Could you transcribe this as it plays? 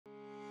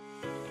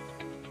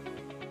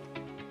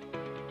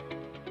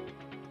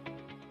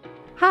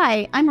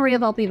Hi, I'm Maria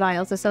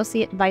Volpe-Viles,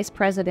 Associate Vice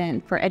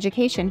President for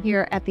Education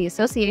here at the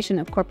Association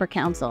of Corporate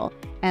Counsel,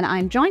 and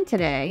I'm joined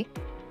today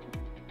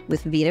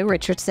with Vita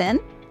Richardson,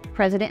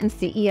 President and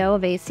CEO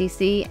of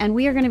ACC, and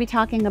we are going to be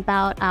talking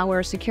about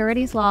our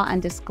Securities Law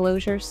and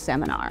Disclosure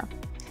Seminar.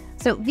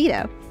 So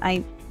Vita,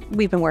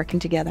 we've been working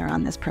together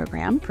on this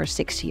program for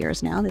 6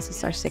 years now. This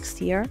is our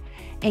 6th year.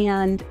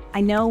 And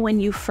I know when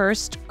you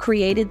first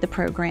created the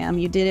program,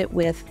 you did it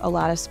with a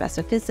lot of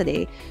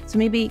specificity. So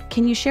maybe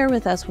can you share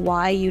with us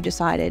why you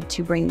decided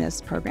to bring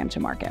this program to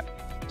market?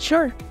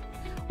 Sure.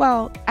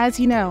 Well, as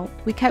you know,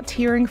 we kept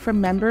hearing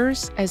from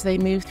members as they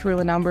moved through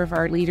a number of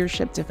our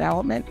leadership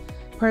development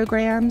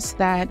programs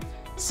that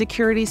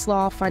securities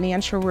law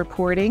financial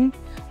reporting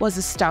was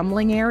a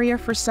stumbling area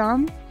for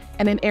some,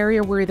 and an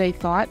area where they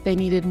thought they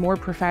needed more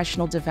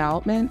professional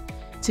development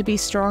to be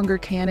stronger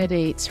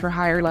candidates for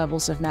higher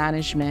levels of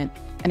management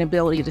and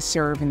ability to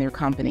serve in their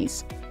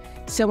companies.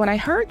 So when I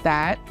heard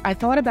that, I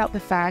thought about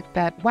the fact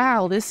that,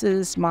 wow, this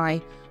is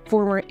my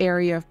former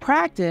area of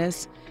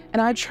practice,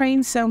 and I've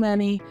trained so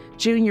many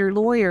junior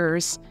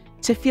lawyers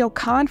to feel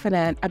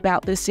confident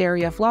about this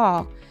area of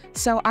law.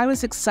 So I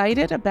was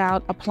excited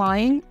about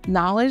applying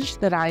knowledge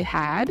that I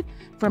had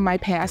from my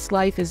past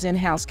life as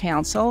in-house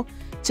counsel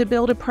to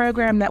build a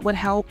program that would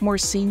help more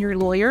senior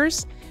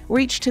lawyers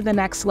reach to the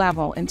next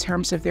level in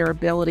terms of their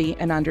ability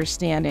and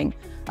understanding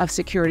of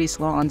securities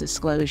law and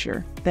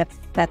disclosure.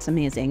 That's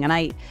amazing.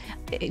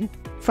 And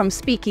from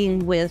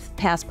speaking with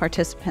past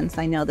participants,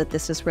 I know that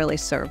this has really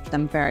served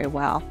them very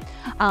well.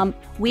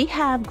 We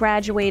have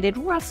graduated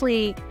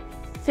roughly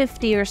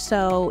 50 or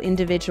so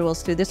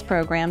individuals through this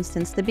program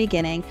since the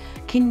beginning.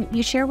 Can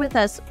you share with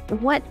us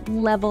what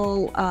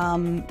level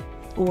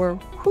or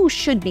who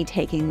should be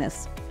taking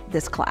this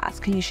class?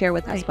 Can you share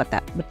with us what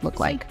that would look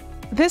like?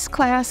 This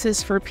class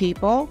is for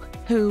people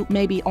who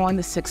may be on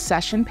the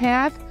succession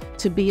path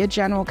to be a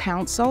general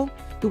counsel,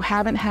 who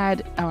haven't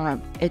had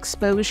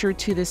exposure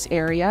to this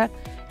area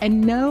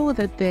and know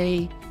that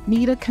they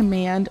need a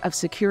command of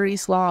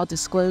securities law,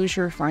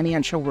 disclosure,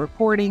 financial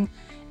reporting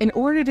in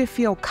order to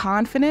feel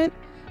confident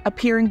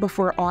appearing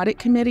before audit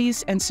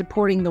committees and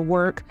supporting the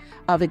work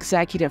of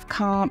executive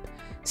comp.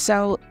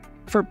 So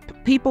for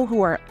people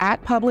who are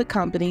at public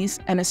companies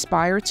and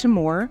aspire to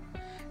more,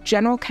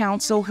 general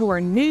counsel who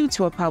are new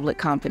to a public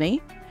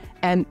company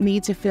and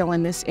need to fill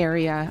in this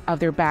area of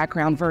their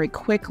background very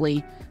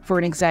quickly for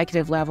an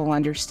executive level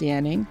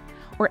understanding,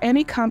 or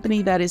any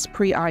company that is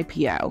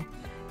pre-IPO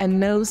and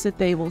knows that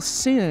they will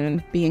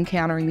soon be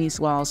encountering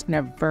these laws in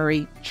a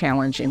very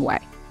challenging way.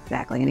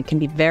 Exactly, and it can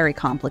be very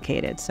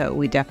complicated, so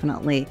we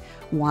definitely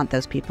want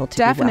those people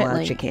to be well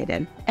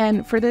educated.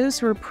 And for those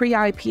who are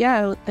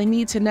pre-IPO, they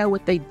need to know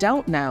what they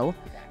don't know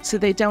so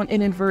they don't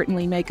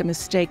inadvertently make a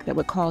mistake that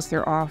would cause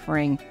their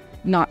offering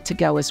not to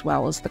go as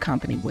well as the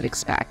company would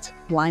expect.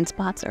 Blind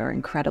spots are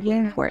incredibly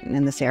important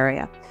in this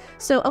area.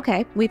 So,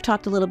 okay, we've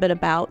talked a little bit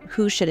about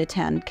who should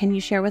attend. Can you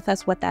share with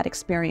us what that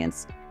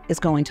experience is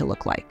going to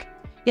look like?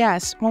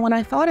 Yes. Well, when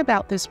I thought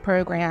about this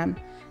program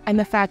and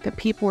the fact that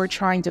people were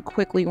trying to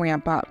quickly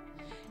ramp up,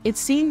 it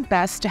seemed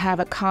best to have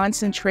a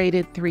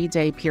concentrated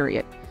 3-day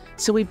period.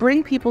 So we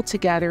bring people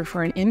together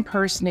for an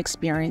in-person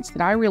experience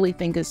that I really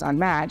think is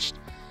unmatched,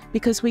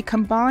 because we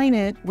combine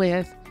it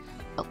with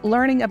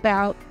learning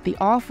about the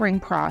offering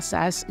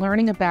process,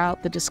 learning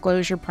about the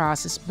disclosure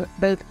process,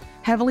 both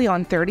heavily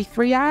on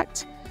 33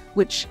 Act,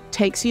 which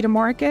takes you to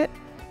market,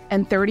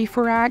 and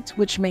 34 Act,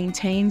 which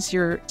maintains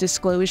your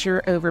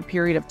disclosure over a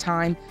period of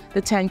time,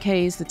 the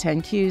 10Ks, the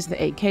 10Qs, the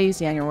 8Ks,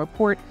 the annual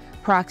report,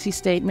 proxy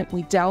statement.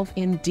 We delve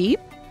in deep.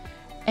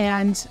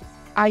 And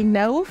I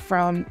know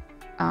from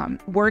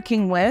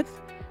working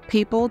with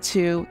people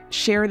to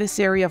share this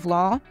area of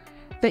law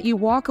that you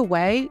walk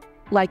away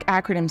like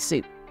acronym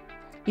soup.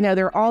 You know,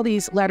 there are all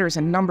these letters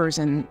and numbers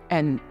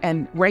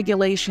and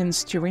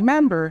regulations to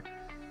remember,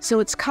 so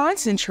it's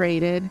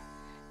concentrated,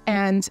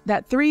 and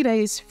that 3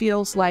 days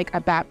feels like a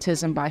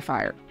baptism by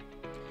fire.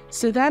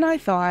 So then I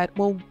thought,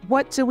 well,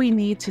 what do we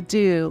need to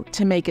do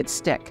to make it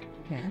stick?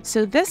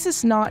 So this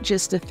is not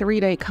just a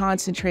 3-day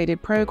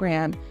concentrated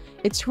program.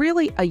 It's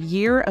really a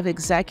year of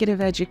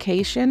executive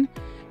education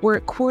where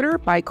quarter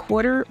by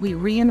quarter, we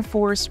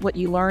reinforce what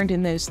you learned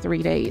in those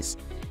 3 days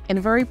in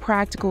very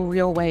practical,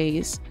 real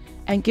ways,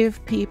 and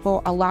give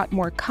people a lot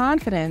more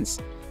confidence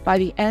by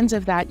the end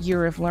of that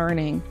year of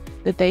learning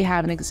that they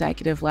have an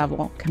executive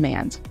level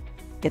command.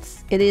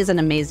 It is an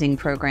amazing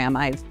program.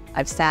 I've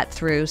sat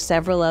through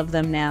several of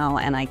them now,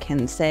 and I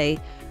can say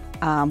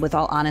with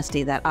all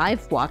honesty that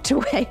I've walked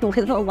away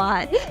with a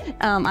lot.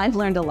 I've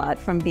learned a lot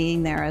from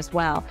being there as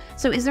well.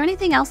 So is there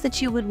anything else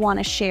that you would want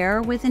to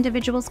share with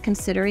individuals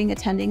considering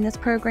attending this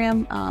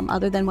program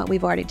other than what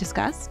we've already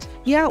discussed?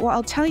 Yeah, well,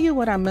 I'll tell you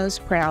what I'm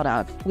most proud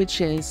of,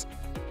 which is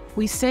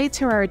we say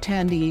to our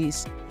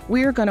attendees,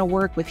 we're going to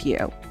work with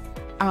you.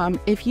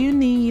 If you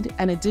need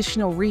an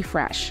additional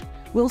refresh,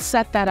 we'll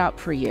set that up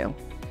for you.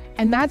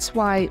 And that's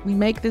why we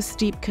make this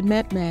deep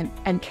commitment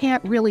and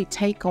can't really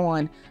take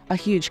on a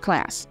huge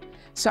class.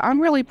 So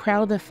I'm really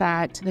proud of the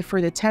fact that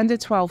for the 10 to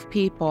 12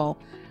 people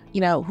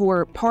who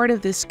are part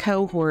of this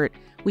cohort,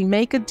 we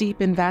make a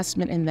deep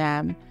investment in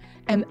them.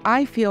 And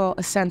I feel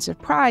a sense of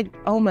pride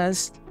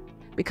almost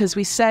because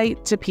we say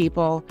to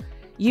people,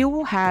 you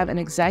will have an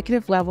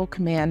executive level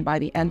command by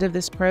the end of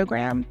this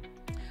program,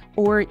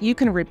 or you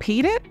can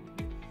repeat it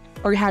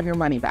or have your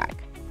money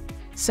back.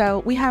 So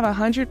we have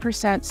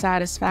 100%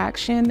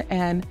 satisfaction,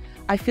 and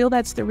I feel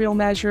that's the real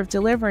measure of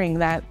delivering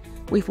that.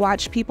 We've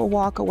watched people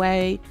walk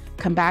away,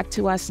 come back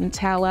to us and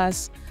tell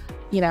us,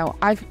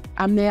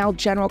 I'm now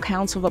general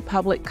counsel of a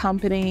public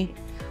company.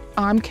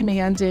 I'm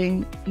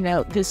commanding,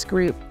 this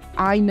group.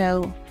 I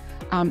know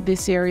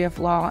this area of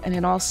law, and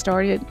it all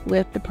started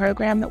with the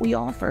program that we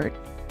offered.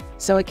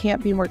 So it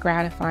can't be more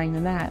gratifying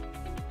than that.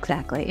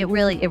 Exactly. It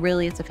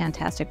really is a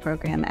fantastic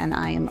program, and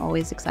I am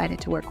always excited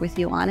to work with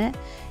you on it,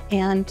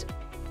 and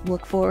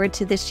look forward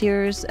to this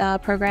year's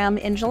program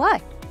in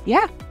July.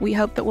 Yeah, we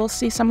hope that we'll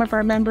see some of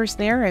our members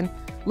there and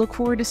look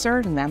forward to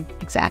serving them.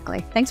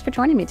 Exactly. Thanks for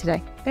joining me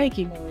today. Thank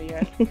you,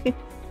 Maria.